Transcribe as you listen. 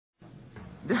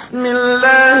بسم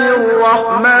الله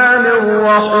الرحمن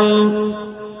الرحیم.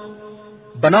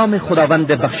 به نام خداوند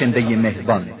بخشنده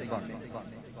مهربان.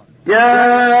 یا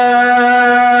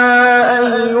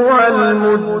ایها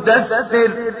المدثر،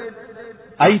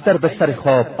 ای در بستر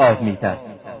خواب آرمیده،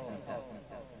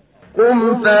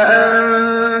 قم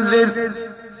فانذر،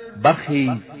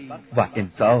 برخیز و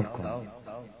انذار کن.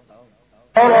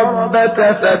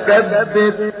 ربک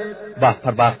فکبر، و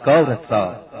پروردگارت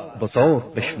را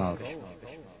بزرگ بشمار.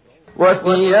 و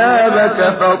ثیابک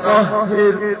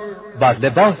فطهر، و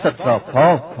لباست را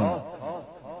پاک کن.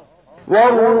 و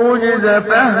الرجز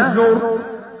فاهجر،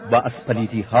 و از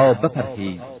پلیدی ها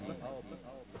بپرهیز.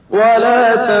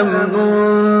 ولا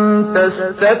تمنن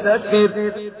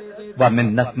تستكثر، و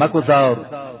منت مگذار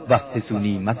و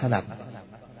فزونی مطلب.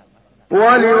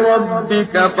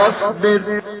 ولربك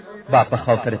فاصبر، و به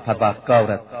خاطر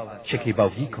پروردگارت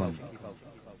شکیبایی کن.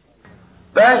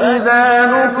 فاذا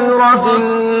نقر في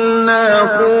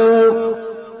الناقور،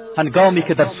 هنگامی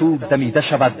که در سور دمیده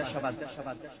شود،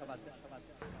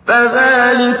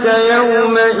 فذلك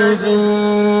يومئذ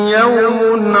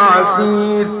يوم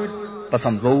عسير، پس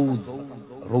آن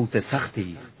روز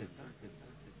سختی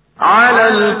على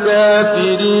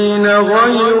الكافرين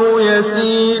غير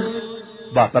يسير،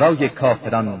 و برای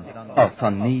کافران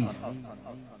آسان نیست.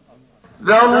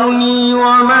 ذرني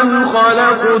ومن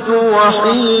خلقت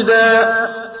وحيدا،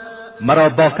 مرا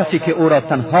با کسی که او را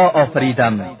تنها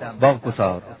آفریدم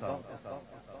واگذار.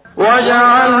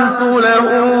 وجعلت له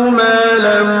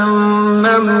مالا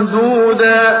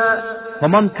ممدودا،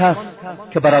 همان کس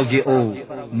که برای او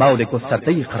مال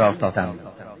گسترده‌ای قرار دادم.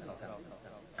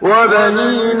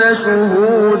 وبنين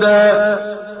شهودا،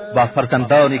 و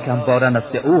فرزندانی که همواره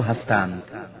نزد او هستند.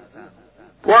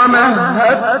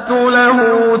 ومهدت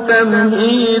له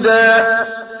تمهیدا،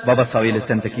 و وسایل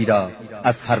زندگی را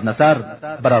از هر نظر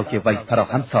برای وی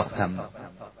فراهم ساختم.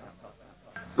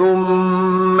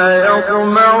 ثم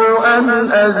يطمع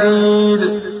ان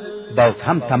ازید، باز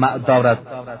هم طمع دارد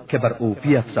که بر او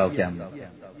بیفزایم.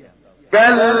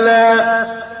 كلا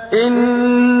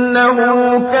انه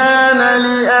كان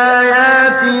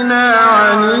لآیاتنا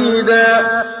عنیدا،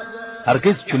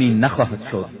 هرگز چنین نخواهد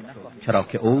شد، چرا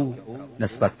که او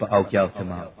نسبت به آیات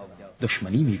ما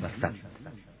دشمنی می‌ورزد.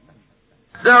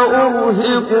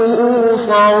 سأرهقه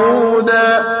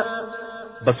صعودا،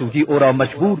 به زودی او را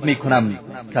مجبور می‌کنم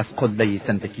که از قله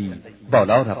زندگی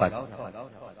بالا رود.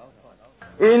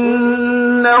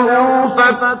 انه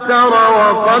فکر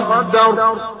وقدر،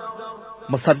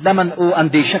 مسلماً او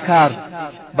اندیشه کرد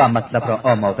و مطلب را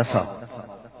آماده ساخت.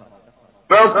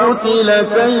 فقتل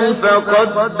کیف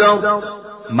قدر،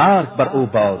 مرگ بر او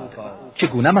باد،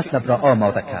 چگونه مطلب را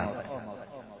آماده کرد.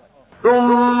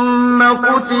 ثم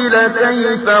قتل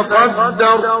کیف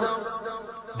قدر،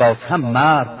 باز هم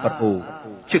مرگ بر او،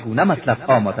 چگونه مطلب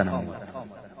آماده نمود.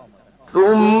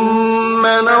 ثم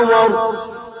نظر،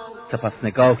 سپس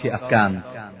نگاهی افکند.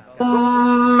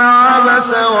 ثم عبس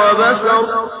و بسر،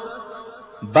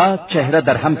 بعد چهره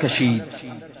در هم کشید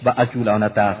و عجولانه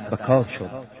دست به کار شد.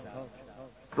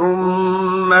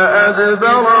 ثم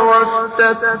ادبر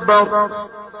واستكبر،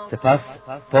 سپس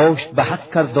پشت به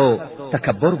حق کرد و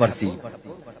تکبر ورزید.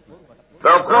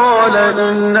 فقال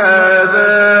ان هذا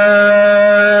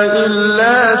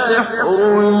الا سحر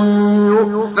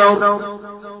یؤثر،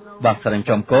 و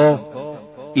سرانجام گفت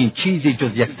این چیزی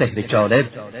جز یک سحر جالب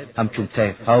همچون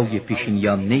سحرهای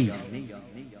پیشینیان نیست.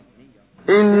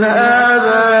 ان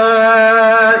هذا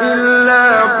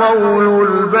الا قول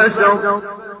البشر،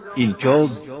 این جز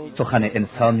سخن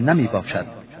انسان نمی باشد.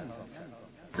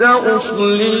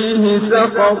 سأصلیه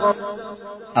سقر،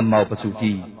 اما به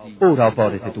زودی او را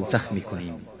وارد دوزخ می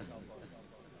کنیم.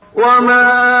 وما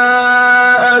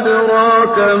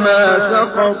ادراک ما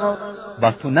سقر،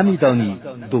 و تو نمیدانی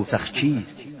دوزخ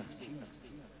چیست.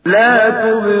 لا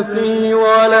تبقی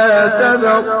ولا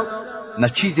تذر، نه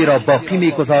چیزی را باقی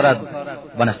میگذارد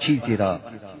و نه چیزی را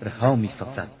رها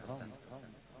میسازد.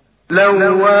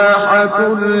 لواحة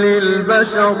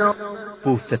للبشر،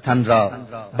 پوست تن را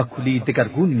به کلی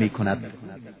دگرگون میکند.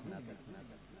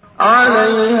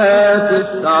 علیها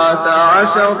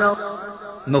 19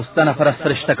 19 نفر از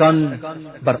فرشتگان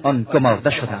بر آن گمارده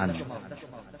شده‌اند.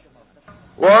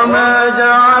 وما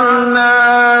جعلنا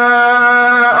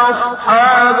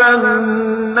اصحاب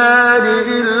النار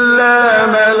الا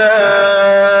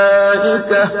ملائكة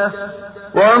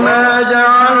وما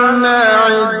جعلنا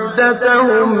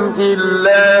عدتهم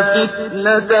الا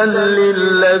فتنة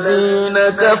للذين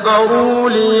كفروا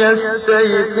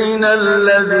ليستيقن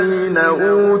الذين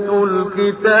اوتوا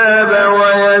الكتاب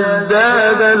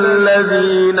ويزداد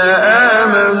الذين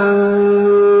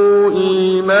آمنوا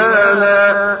ایمانا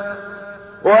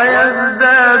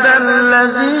ويزداد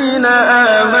الذين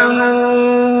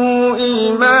آمنوا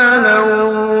إيمانا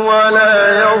ولا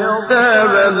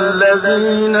يرتاب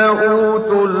الذين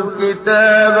أوتوا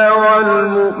الكتاب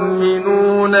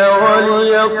والمؤمنون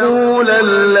وليقول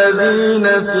الذين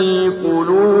في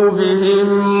قلوبهم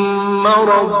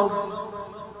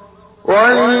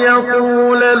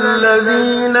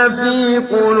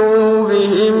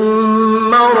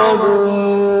مرض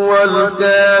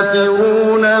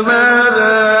والكافرون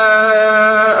ماذا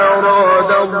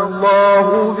أراد الله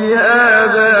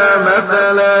بهذا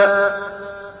مثلا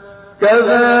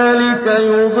كذلك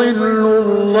يضل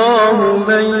الله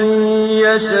من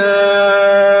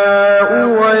يشاء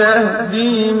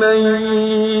ويهدي من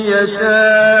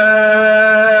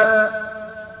يشاء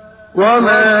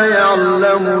وما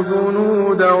يعلم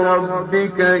جنود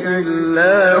ربك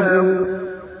إلا هو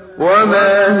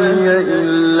وما هي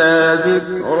إلا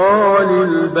ذكرى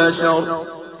للبشر.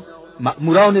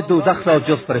 مأموران دوزخ را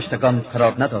جز فرشتگان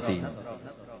قرار ندادیم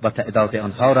و تعداد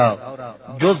آنها را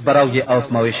جز برای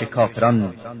آزمایش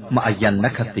کافران معین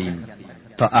نکردیم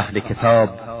تا اهل کتاب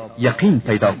یقین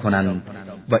پیدا کنند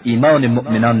و ایمان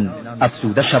مؤمنان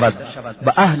افزوده شود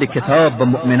و اهل کتاب و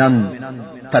مؤمنان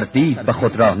تردید به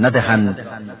خود را ندهند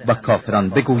و کافران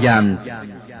بگویند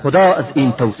خدا از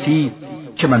این توصیف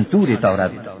چه منظوری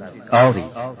دارد. آری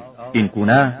این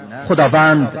گونه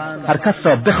خداوند هر کس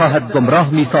را بخواهد گمراه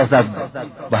می سازد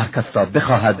و هر کس را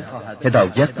بخواهد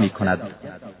هدایت می کند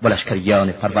و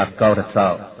لشکریان پروردگارت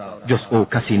را جز او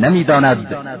کسی نمی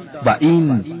داند و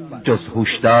این جز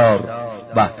هوشدار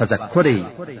و تذکری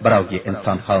برای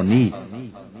انسان‌ها نیست.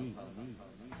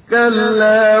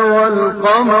 کلا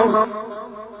والقمر،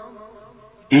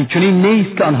 این چنین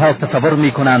نیست که آنها تصور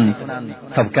می کنند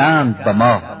سوگند به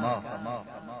ماه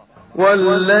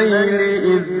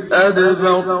واللیل اذ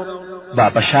ادبر، و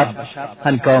به شب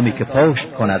هنگامی که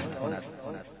پشت کند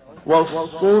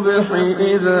والصبح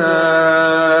اذا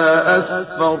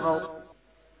اسفر،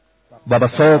 و به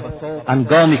صبح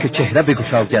هنگامی که چهره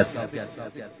بگشاید.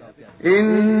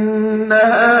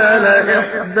 انها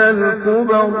لإحدى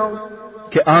الكبر،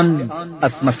 که آن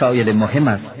از مسائل مهم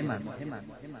است.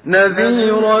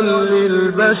 نذیرا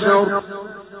للبشر،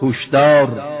 هوشدار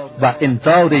و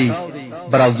انذاری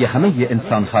برای همه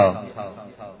انسانها.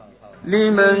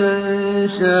 لمن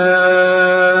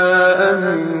شاء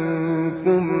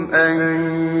منكم ان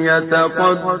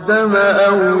يتقدم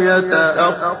او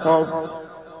يتأخر،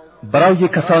 برای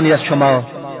کسانی از شما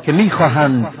که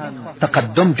میخواهند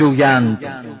تقدم جویند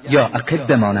یا عقب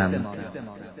بمانند.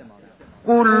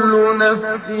 كل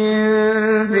نفس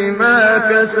بما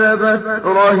كسبت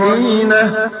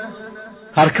رهینه،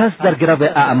 هر کس در گرو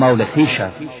اعمال خویش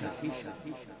است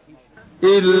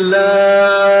الا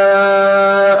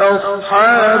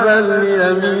اصحاب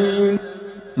الیمین،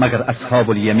 مگر اصحاب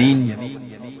الیمین.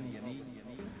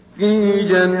 فی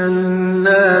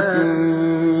جنات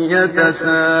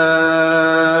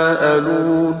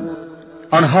یتساءلون،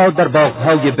 آنها در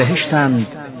باغهای بهشتند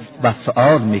و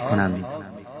سؤال میکنند.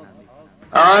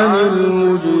 عن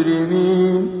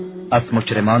المجرمین، از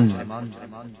مجرمان.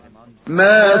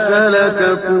 ما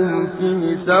سلككم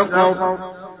فی سقر،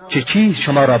 چه چیز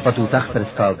شما را به دوزخ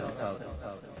فرستاد؟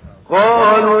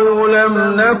 قالوا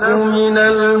لم نك من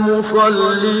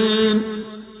المصلین،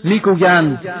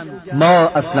 میگویند ما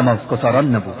از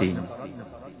نمازگزاران نبودیم.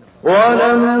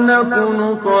 ولم نك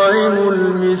نطعم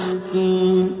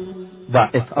المسکین، و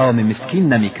اطعام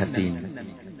مسکین نمیکردیم.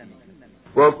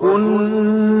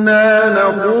 وكنا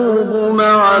نخوض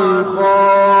مع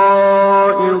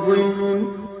الخائضین،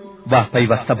 و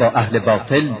پیوسته با اهل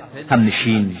باطل هم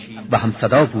نشین و هم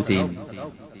صدا بودیم.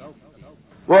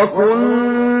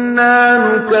 وكنا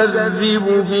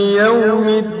نكذب بیوم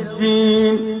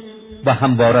الدین، و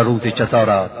همواره روز جزا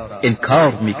را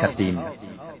انکار میکردیم.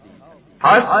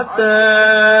 حتی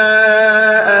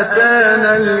اتانا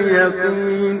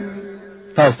الیقین،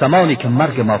 تا زمانی که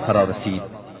مرگ ما فرا رسید.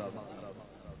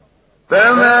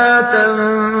 فما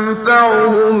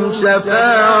تنفعهم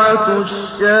شفاعت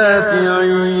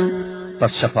الشافعین، پس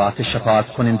شفاعت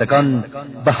کنندگان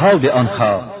به حال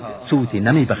آنها سودی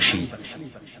نمی بخشید.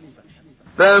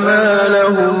 فما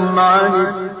لهم عن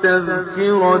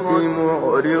التذکرة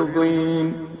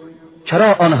معرضین،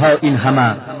 چرا آنها این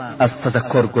همه از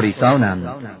تذکر گریزانند؟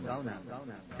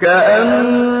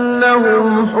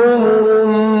 كأنهم حمر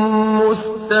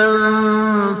مستنفرة،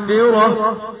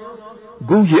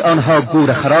 گویی آنها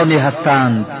گورخرانی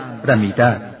هستند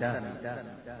رمیده.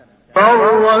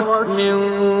 فرت من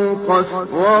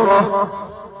قسوره،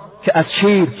 که از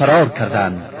شیر فرار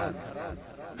کردند.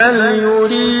 هل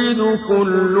يريد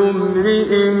كل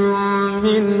امرئ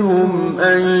منهم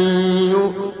أن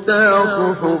يؤتى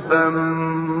صحفا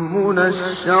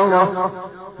منشرة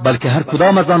بلکه هر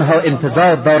کدام از آنها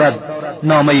انتظار دارد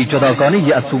نامه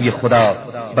جداگانه از سوی خدا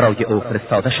برای او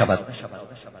فرستاده شود.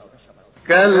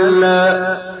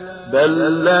 كلا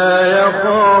بل لا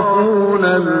يخافون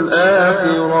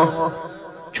الآخرة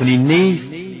چنین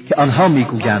نیست که آنها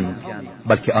میگویند،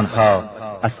 بلکه آنها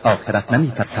از آخرت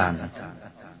نمی‌ترسند.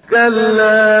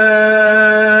 كلا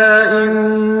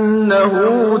إنه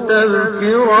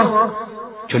تذكرة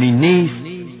چنین نیست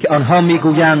که آنها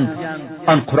میگویند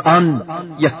آن قرآن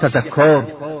یک تذکر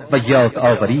و یاد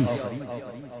آوری است.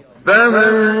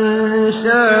 فمن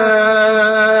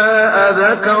شاء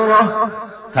ذكره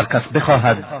هر کس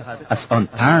بخواهد از آن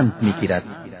پند میگیرد.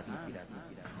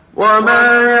 وما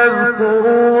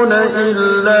يذكرون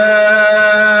إلا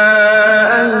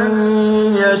أن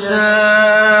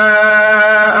يشاء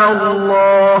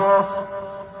الله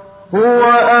هو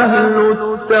أهل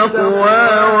التقوى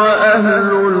وأهل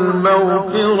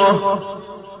المغفرة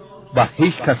و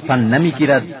هیچ کس پند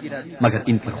نمیگیرد مگر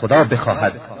اینکه خدا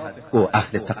بخواهد، او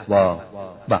اهل تقوا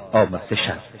و آمرزش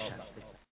است.